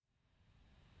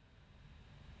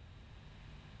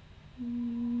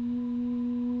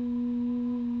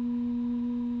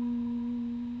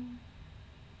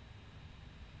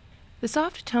The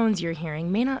soft tones you're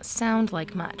hearing may not sound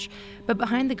like much, but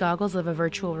behind the goggles of a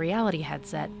virtual reality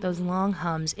headset, those long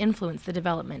hums influence the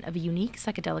development of a unique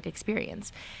psychedelic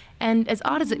experience. And as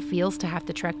odd as it feels to have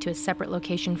to trek to a separate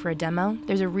location for a demo,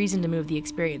 there's a reason to move the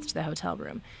experience to the hotel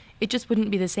room. It just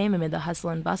wouldn't be the same amid the hustle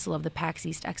and bustle of the PAX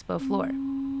East Expo floor.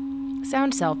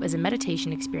 Sound Self is a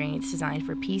meditation experience designed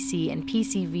for PC and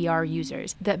PC VR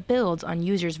users that builds on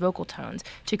users' vocal tones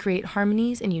to create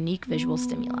harmonies and unique visual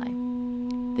stimuli.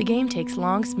 The game takes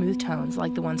long, smooth tones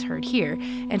like the ones heard here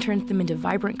and turns them into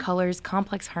vibrant colors,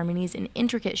 complex harmonies, and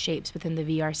intricate shapes within the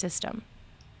VR system.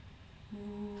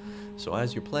 So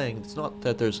as you're playing, it's not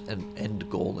that there's an end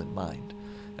goal in mind,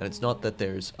 and it's not that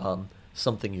there's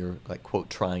something you're, like, quote,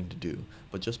 trying to do,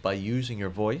 but just by using your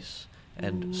voice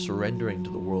and surrendering to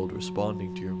the world,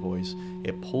 responding to your voice,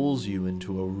 it pulls you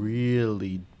into a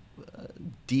really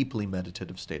deeply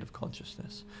meditative state of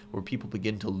consciousness, where people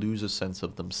begin to lose a sense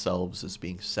of themselves as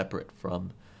being separate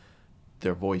from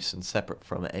their voice and separate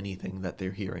from anything that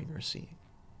they're hearing or seeing.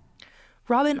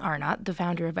 Robin Arnott, the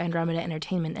founder of Andromeda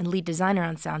Entertainment and lead designer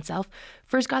on Sound Self,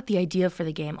 first got the idea for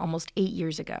the game almost 8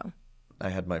 years ago. I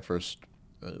had my first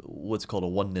what's called a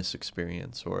oneness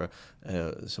experience, or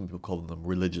some people call them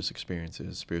religious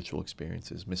experiences, spiritual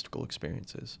experiences, mystical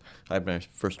experiences. I had my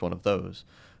first one of those,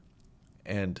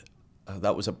 and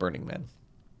that was at Burning Man,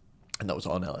 and that was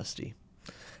on LSD.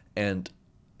 And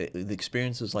the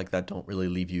experiences like that don't really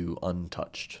leave you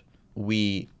untouched.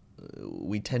 We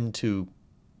tend to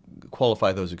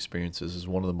qualify those experiences as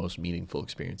one of the most meaningful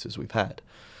experiences we've had,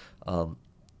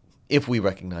 if we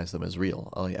recognize them as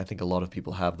real. I think a lot of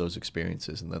people have those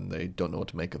experiences and then they don't know what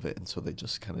to make of it, and so they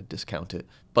just kind of discount it.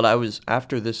 But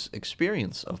after this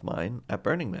experience of mine at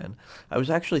Burning Man, I was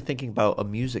actually thinking about a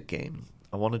music game.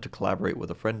 I wanted to collaborate with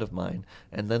a friend of mine,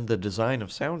 and then the design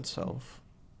of Sound Self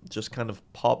just kind of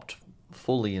popped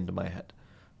fully into my head.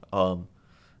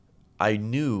 I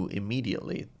knew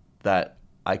immediately that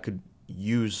I could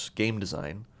use game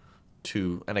design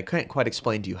to, and I can't quite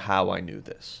explain to you how I knew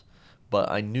this, but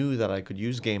I knew that I could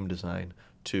use game design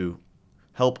to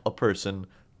help a person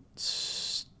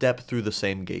step through the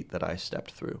same gate that I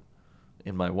stepped through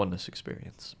in my oneness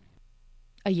experience.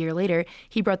 A year later,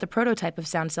 he brought the prototype of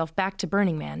Sound Self back to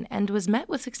Burning Man and was met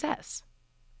with success.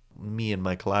 Me and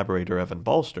my collaborator Evan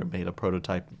Balster made a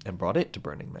prototype and brought it to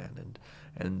Burning Man,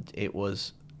 and it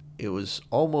was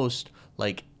almost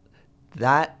like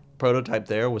that prototype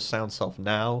there was Sound Self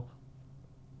now,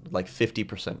 like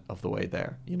 50% of the way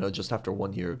there, just after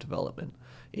 1 year of development.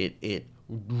 It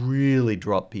really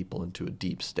dropped people into a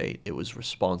deep state. It was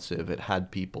responsive. It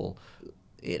had people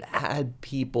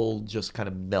just kind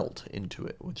of melt into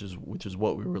it, which is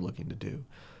what we were looking to do.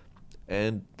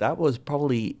 And that was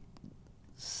probably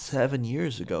 7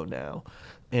 years ago now.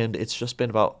 And it's just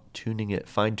been about tuning it,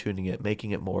 fine-tuning it,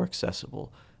 making it more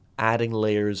accessible, adding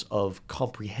layers of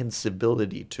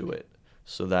comprehensibility to it,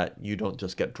 so that you don't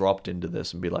just get dropped into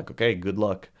this and be like, okay, good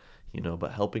luck,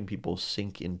 but helping people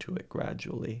sink into it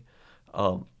gradually,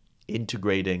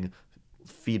 integrating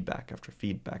feedback after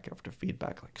feedback after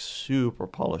feedback, like super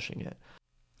polishing it.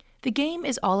 The game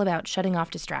is all about shutting off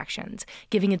distractions,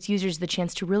 giving its users the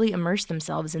chance to really immerse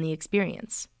themselves in the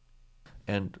experience.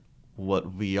 And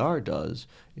what VR does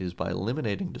is, by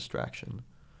eliminating distraction,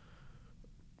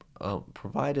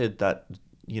 provided that,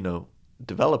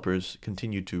 developers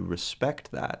continue to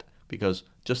respect that, because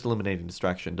just eliminating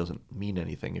distraction doesn't mean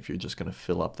anything if you're just going to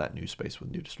fill up that new space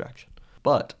with new distraction.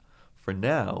 But for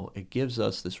now, it gives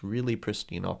us this really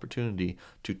pristine opportunity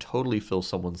to totally fill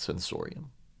someone's sensorium.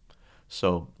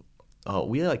 So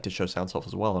we like to show Sound Self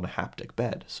as well on a haptic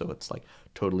bed. So it's like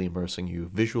totally immersing you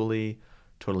visually,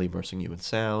 totally immersing you in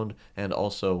sound, and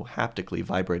also haptically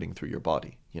vibrating through your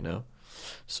body,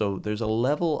 So there's a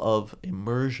level of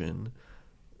immersion,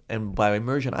 and by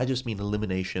immersion, I just mean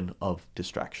elimination of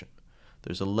distraction.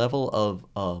 There's a level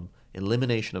of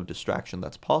elimination of distraction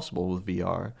that's possible with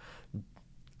VR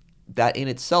that in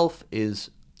itself is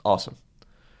awesome.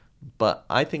 But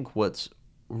I think what's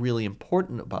really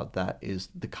important about that is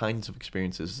the kinds of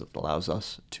experiences that allows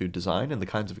us to design, and the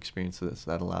kinds of experiences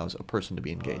that allows a person to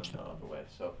be engaged in. On the way.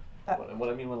 So what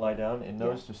I mean when lie down, it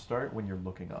knows to start when you're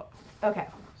looking up. Okay.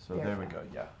 So there we go,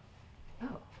 yeah.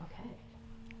 Oh, okay.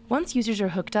 Once users are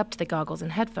hooked up to the goggles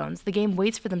and headphones, the game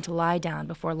waits for them to lie down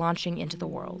before launching into the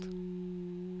world.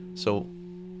 So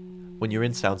when you're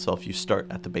in Sound Self, you start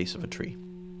at the base of a tree,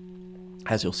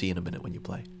 as you'll see in a minute when you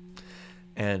play.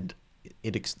 And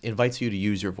it invites you to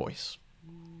use your voice,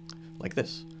 like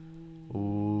this.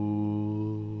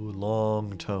 Ooh,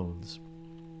 long tones.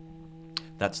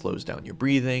 That slows down your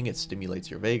breathing, it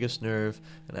stimulates your vagus nerve,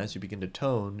 and as you begin to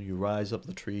tone, you rise up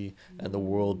the tree and the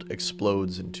world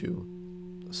explodes into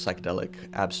psychedelic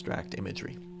abstract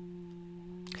imagery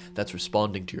that's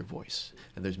responding to your voice.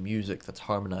 And there's music that's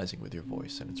harmonizing with your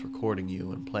voice, and it's recording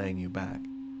you and playing you back.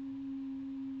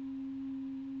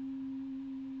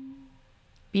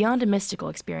 Beyond a mystical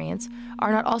experience,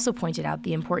 Arnott also pointed out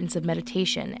the importance of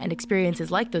meditation and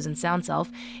experiences like those in Sound Self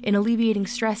in alleviating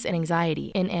stress and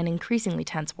anxiety in an increasingly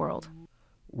tense world.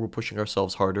 We're pushing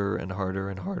ourselves harder and harder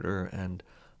and harder, and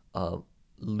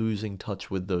losing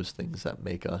touch with those things that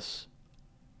make us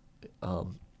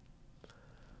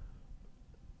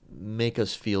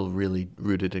feel really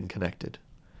rooted and connected.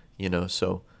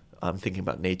 So I'm thinking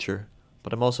about nature,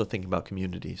 but I'm also thinking about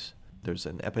communities. There's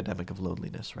an epidemic of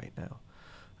loneliness right now.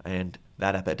 And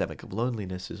that epidemic of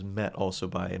loneliness is met also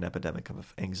by an epidemic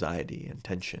of anxiety and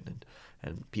tension,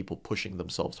 and people pushing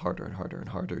themselves harder and harder and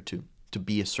harder to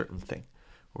be a certain thing,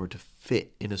 or to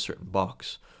fit in a certain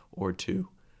box, or to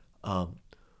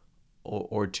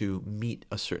meet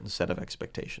a certain set of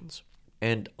expectations.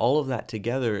 And all of that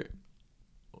together,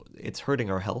 it's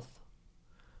hurting our health.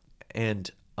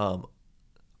 And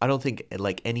I don't think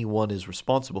anyone is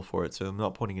responsible for it, so I'm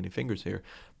not pointing any fingers here,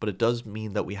 but it does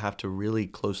mean that we have to really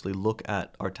closely look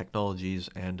at our technologies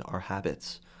and our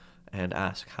habits and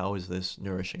ask, how is this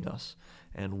nourishing us?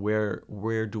 And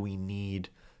where do we need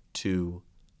to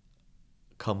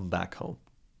come back home?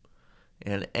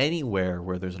 And anywhere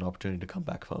where there's an opportunity to come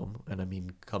back home, and I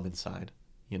mean come inside,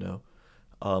 there's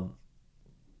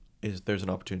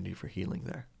an opportunity for healing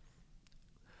there.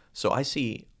 So I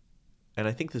see, and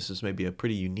I think this is maybe a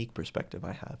pretty unique perspective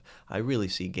I have, I really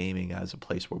see gaming as a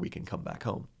place where we can come back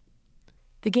home.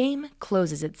 The game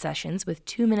closes its sessions with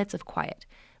 2 minutes of quiet,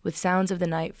 with sounds of the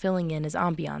night filling in as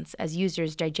ambiance as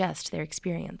users digest their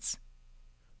experience.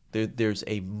 There's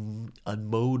a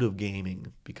mode of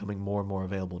gaming becoming more and more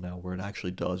available now where it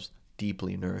actually does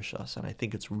deeply nourish us, and I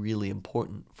think it's really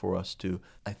important for us to,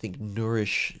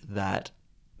 nourish that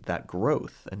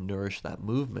growth and nourish that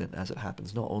movement as it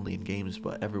happens not only in games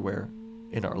but everywhere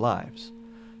in our lives.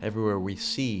 Everywhere we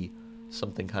see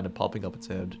something kind of popping up its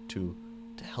head to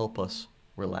help us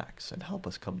relax and help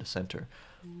us come to center,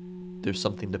 there's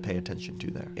something to pay attention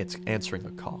to there. It's answering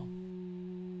a call.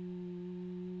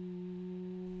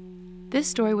 This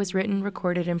story was written,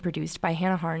 recorded, and produced by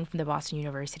Hannah Harn from the Boston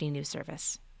University News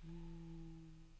Service.